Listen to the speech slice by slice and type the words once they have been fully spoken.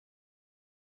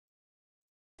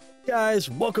Guys,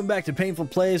 welcome back to Painful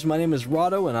Plays. My name is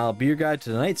Rado, and I'll be your guide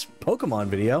to tonight's Pokemon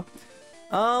video.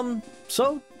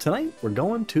 So tonight we're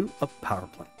going to a power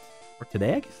plant. Or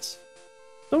today, I guess.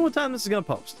 Don't know what time this is gonna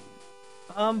post.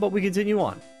 But we continue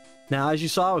on. Now, as you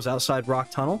saw, I was outside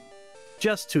Rock Tunnel,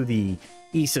 just to the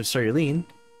east of Cerulean,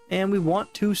 and we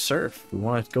want to surf. We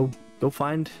want to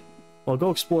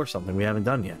go explore something we haven't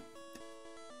done yet.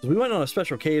 So we went on a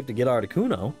special cave to get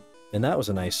Articuno, and that was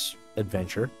a nice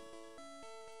adventure.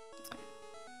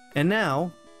 And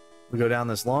now we go down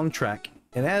this long trek,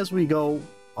 and as we go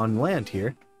on land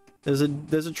here, there's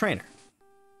a trainer.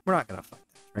 We're not gonna fight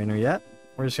the trainer yet.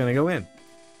 We're just gonna go in.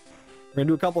 We're gonna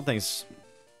do a couple things.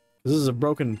 This is a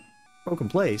broken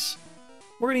place.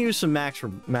 We're gonna use some max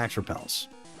repels.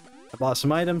 I bought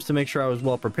some items to make sure I was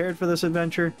well prepared for this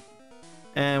adventure,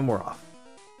 and we're off.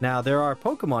 Now there are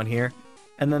Pokemon here,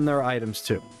 and then there are items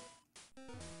too.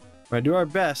 We're gonna do our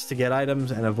best to get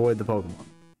items and avoid the Pokemon.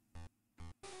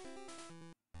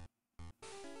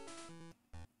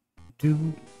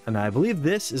 And I believe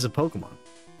this is a Pokemon.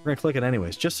 We're gonna click it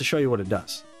anyways, just to show you what it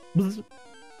does. And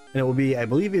it will be, I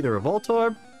believe, either a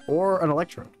Voltorb or an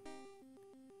Electrode.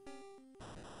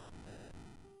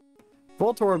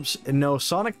 Voltorbs know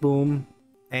Sonic Boom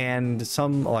and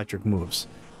some electric moves.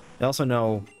 They also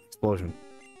know Explosion,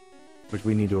 which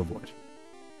we need to avoid.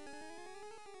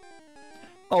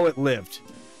 Oh, it lived.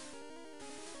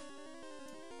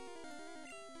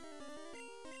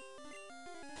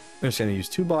 I'm just going to use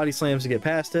 2 body slams to get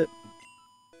past it.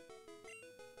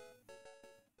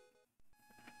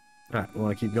 Alright, we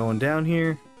want to keep going down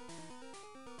here.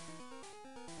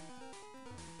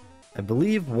 I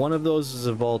believe one of those is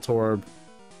a Voltorb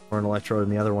or an Electrode,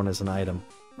 and the other one is an item.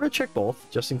 We're going to check both,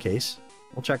 just in case.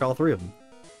 We'll check all 3 of them.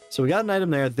 So we got an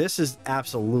item there. This is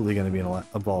absolutely going to be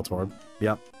a Voltorb.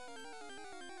 Yep.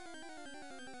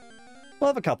 We'll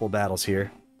have a couple battles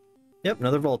here. Yep,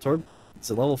 another Voltorb. Is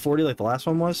it level 40 like the last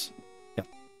one was? Yep.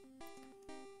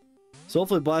 So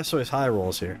hopefully Blastoise high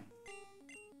rolls here.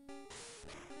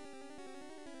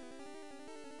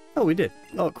 Oh, we did.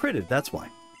 Oh, it critted, that's why.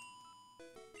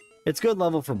 It's good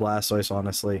level for Blastoise,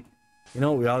 honestly. You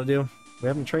know what we ought to do? We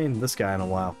haven't trained this guy in a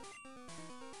while.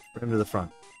 Bring him to the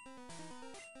front.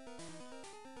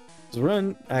 So we're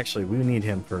in... Actually, we need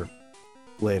him for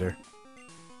later.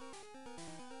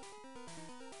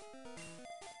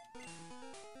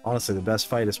 Honestly, the best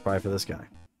fight is probably for this guy.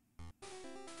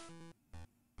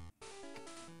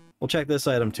 We'll check this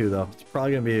item too, though. It's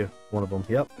probably going to be one of them.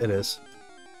 Yep, it is.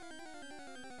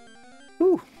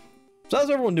 Whew. So how's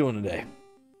everyone doing today?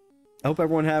 I hope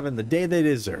everyone having the day they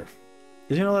deserve.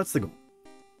 Because, you know, that's the goal.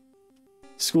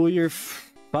 School year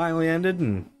finally ended,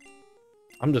 and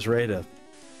I'm just ready to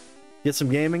get some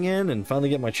gaming in and finally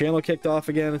get my channel kicked off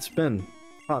again. It's been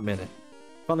a hot minute.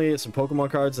 Finally get some Pokemon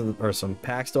cards or some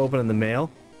packs to open in the mail.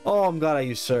 Oh, I'm glad I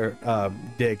used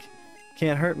Dig.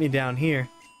 Can't hurt me down here.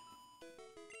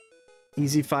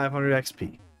 Easy 500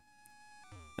 XP.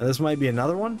 Now this might be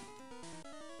another one.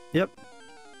 Yep.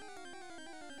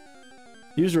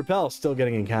 Use Repel, still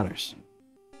getting encounters.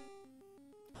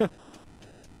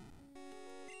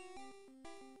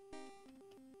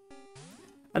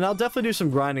 And I'll definitely do some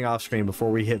grinding off screen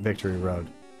before we hit Victory Road.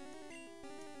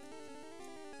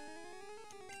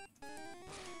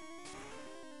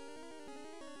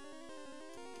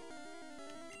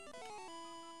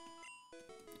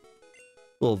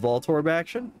 Little Voltorb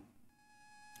action.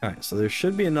 Alright, so there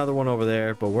should be another one over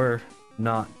there, but we're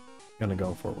not gonna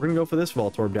go for it. We're gonna go for this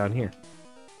Voltorb down here.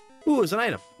 Ooh, it's an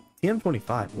item.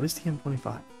 TM25. What is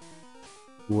TM25?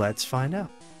 Let's find out.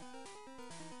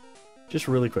 Just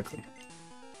really quickly.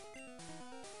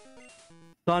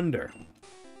 Thunder.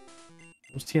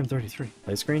 What's TM33?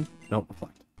 Light screen? Nope,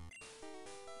 reflect.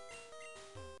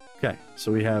 Okay,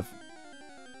 so we have...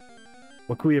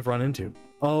 What could we have run into?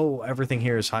 Oh, everything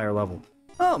here is higher level.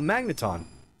 Oh, Magneton.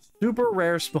 Super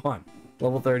rare spawn.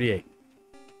 Level 38.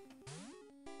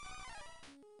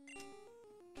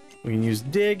 We can use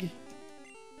Dig.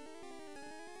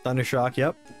 Thundershock,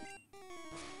 yep.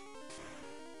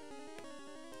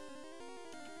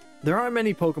 There aren't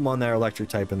many Pokemon that are electric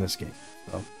type in this game.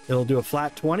 So it'll do a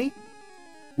flat 20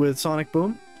 with Sonic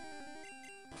Boom.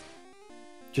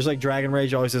 Just like Dragon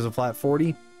Rage always does a flat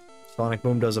 40, Sonic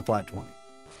Boom does a flat 20.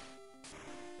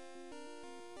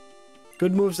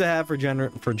 Good moves to have for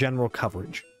general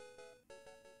coverage.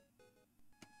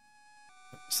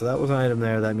 So that was an item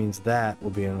there. That means that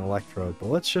will be an Electrode. But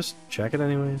let's just check it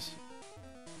anyways.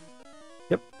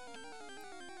 Yep.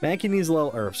 Mankey needs a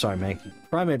level... Or, sorry, Mankey.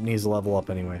 Primeape needs a level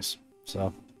up anyways.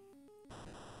 So.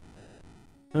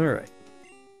 Alright.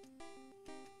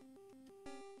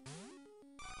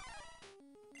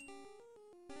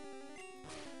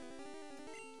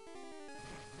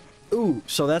 Ooh,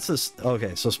 so that's this.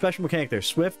 Okay, so special mechanic there.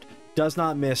 Swift does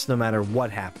not miss no matter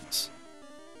what happens.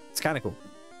 It's kind of cool.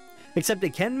 Except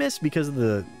it can miss because of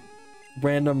the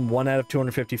random 1 out of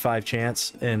 255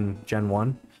 chance in Gen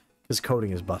 1. Because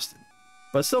coding is busted.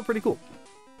 But it's still pretty cool.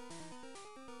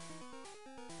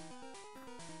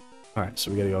 Alright,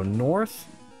 so we gotta go north.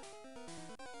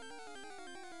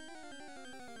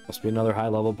 Must be another high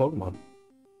level Pokemon.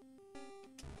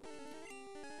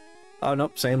 Oh,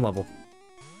 nope, same level.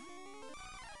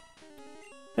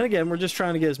 And again, we're just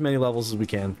trying to get as many levels as we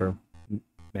can for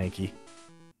Mankey.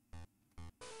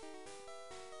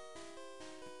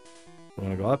 We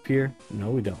want to go up here?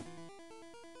 No, we don't.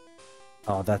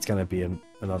 Oh, that's going to be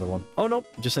another one. Oh, nope,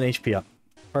 just an HP up.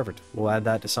 Perfect. We'll add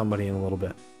that to somebody in a little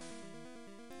bit.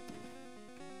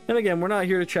 And again, we're not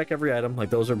here to check every item. Like,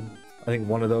 those are... I think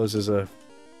one of those is a...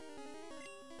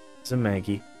 is a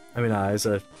Mankey. I mean, is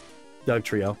a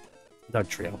Dugtrio.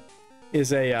 Dugtrio.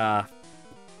 Is a,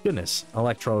 goodness,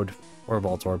 Electrode or a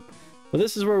Voltorb. But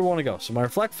this is where we want to go. So my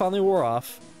Reflect finally wore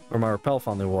off. Or my Repel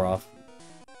finally wore off.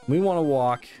 We want to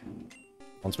walk...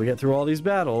 Once we get through all these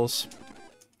battles...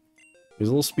 Use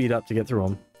a little speed up to get through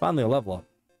them. Finally a level up.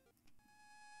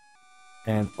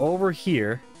 And over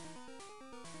here...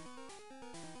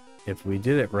 If we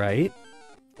did it right...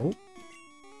 Oh.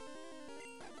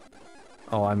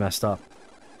 Oh, I messed up.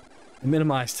 I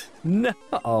minimized. No!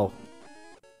 Oh.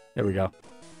 There we go.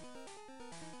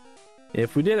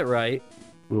 If we did it right,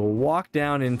 we will walk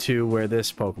down into where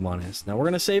this Pokemon is. Now, we're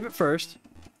going to save it first.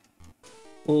 A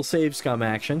little save scum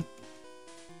action.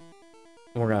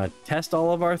 And we're going to test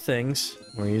all of our things.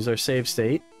 We're going to use our save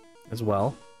state as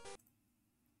well.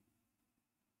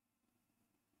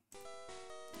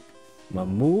 I'm going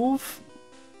to move.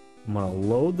 I'm going to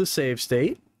load the save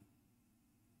state.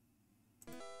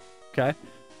 Okay.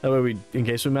 That way, in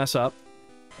case we mess up.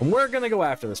 And we're going to go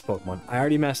after this Pokemon. I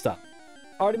already messed up.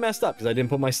 Because I didn't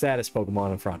put my status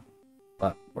Pokemon in front.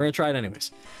 But we're going to try it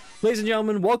anyways. Ladies and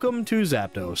gentlemen, welcome to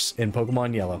Zapdos in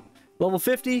Pokemon Yellow. Level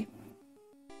 50.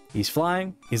 He's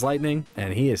flying, he's lightning,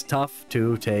 and he is tough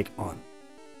to take on.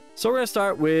 So we're going to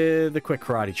start with a quick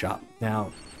Karate Chop.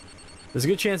 Now, there's a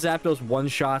good chance Zapdos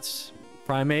one-shots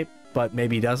Primate, but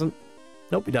maybe he doesn't.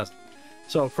 Nope, he doesn't.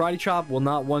 So Karate Chop will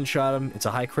not one-shot him. It's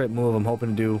a high crit move I'm hoping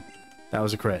to do. That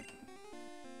was a crit.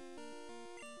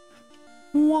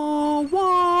 Wah,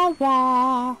 wah,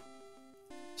 wah.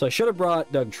 So I should have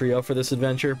brought Dugtrio for this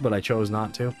adventure, but I chose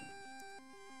not to.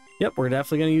 Yep, we're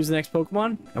definitely going to use the next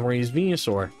Pokemon, and we're going to use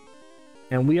Venusaur.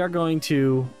 And we are going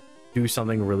to do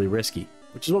something really risky,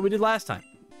 which is what we did last time.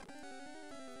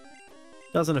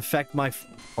 Doesn't affect my...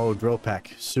 Oh, Drill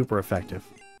Peck. Super effective.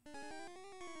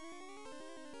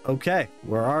 Okay,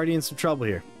 we're already in some trouble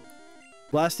here.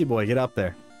 Blasty Boy, get up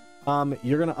there.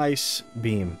 You're going to Ice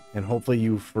Beam, and hopefully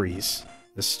you freeze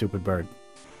this stupid bird.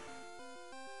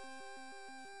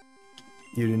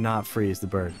 You do not freeze the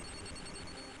bird.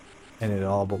 And it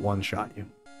all but one-shot you.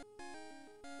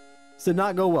 This did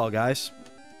not go well, guys.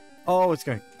 Oh, it's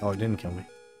going... Oh, it didn't kill me.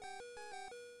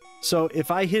 So,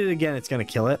 if I hit it again, it's going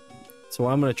to kill it. So,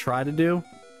 what I'm going to try to do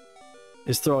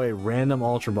is throw a random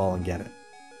Ultra Ball and get it.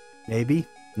 Maybe?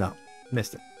 No.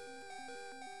 Missed it.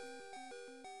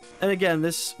 And again,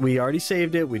 this... We already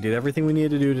saved it. We did everything we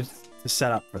needed to do to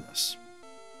set up for this.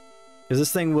 Because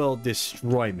this thing will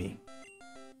destroy me.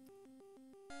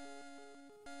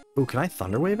 Ooh, can I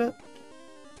Thunder Wave it?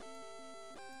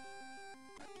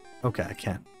 Okay, I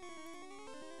can.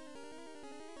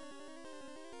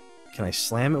 Can I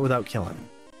slam it without killing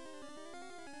it?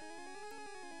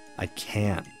 I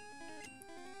can.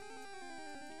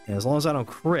 And as long as I don't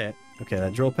crit... Okay,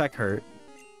 that Drill Peck hurt.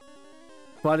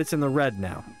 But it's in the red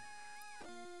now.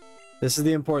 This is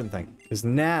the important thing. Because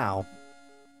now...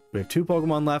 We have 2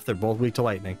 Pokemon left. They're both weak to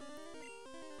lightning.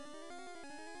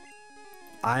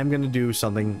 I'm going to do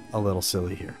something a little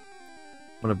silly here.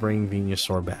 I'm going to bring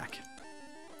Venusaur back.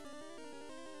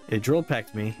 It Drill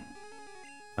Pecked me.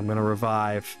 I'm going to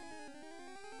revive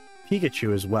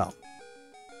Pikachu as well.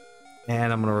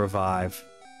 And I'm going to revive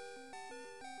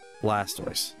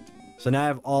Blastoise. So now I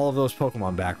have all of those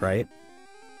Pokemon back, right?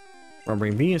 We're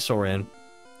going to bring Venusaur in.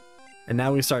 And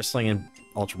now we can start slinging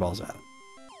Ultra Balls at him.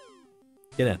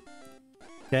 Get in.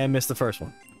 Okay, I missed the first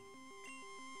one.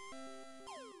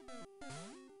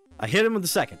 I hit him with the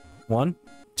second. 1,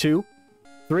 2,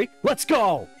 3. Let's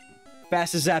go!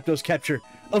 Fastest Zapdos capture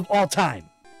of all time.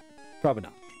 Probably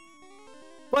not.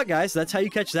 But guys, that's how you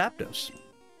catch Zapdos.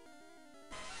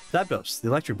 Zapdos, the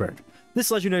electric bird.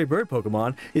 This legendary bird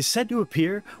Pokemon is said to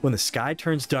appear when the sky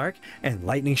turns dark and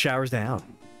lightning showers down.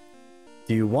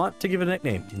 Do you want to give it a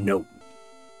nickname? No.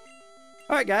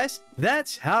 Alright guys,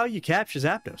 that's how you capture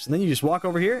Zapdos. And then you just walk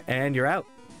over here and you're out.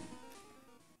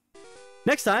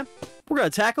 Next time, we're going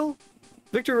to tackle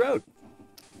Victory Road.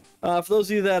 For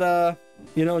those of you that,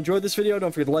 enjoyed this video,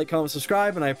 don't forget to like, comment,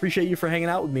 subscribe, and I appreciate you for hanging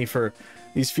out with me for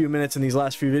these few minutes in these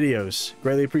last few videos.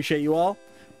 Greatly appreciate you all.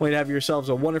 Want you to have yourselves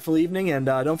a wonderful evening, and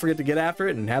don't forget to get after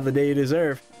it and have the day you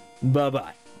deserve.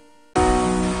 Bye-bye.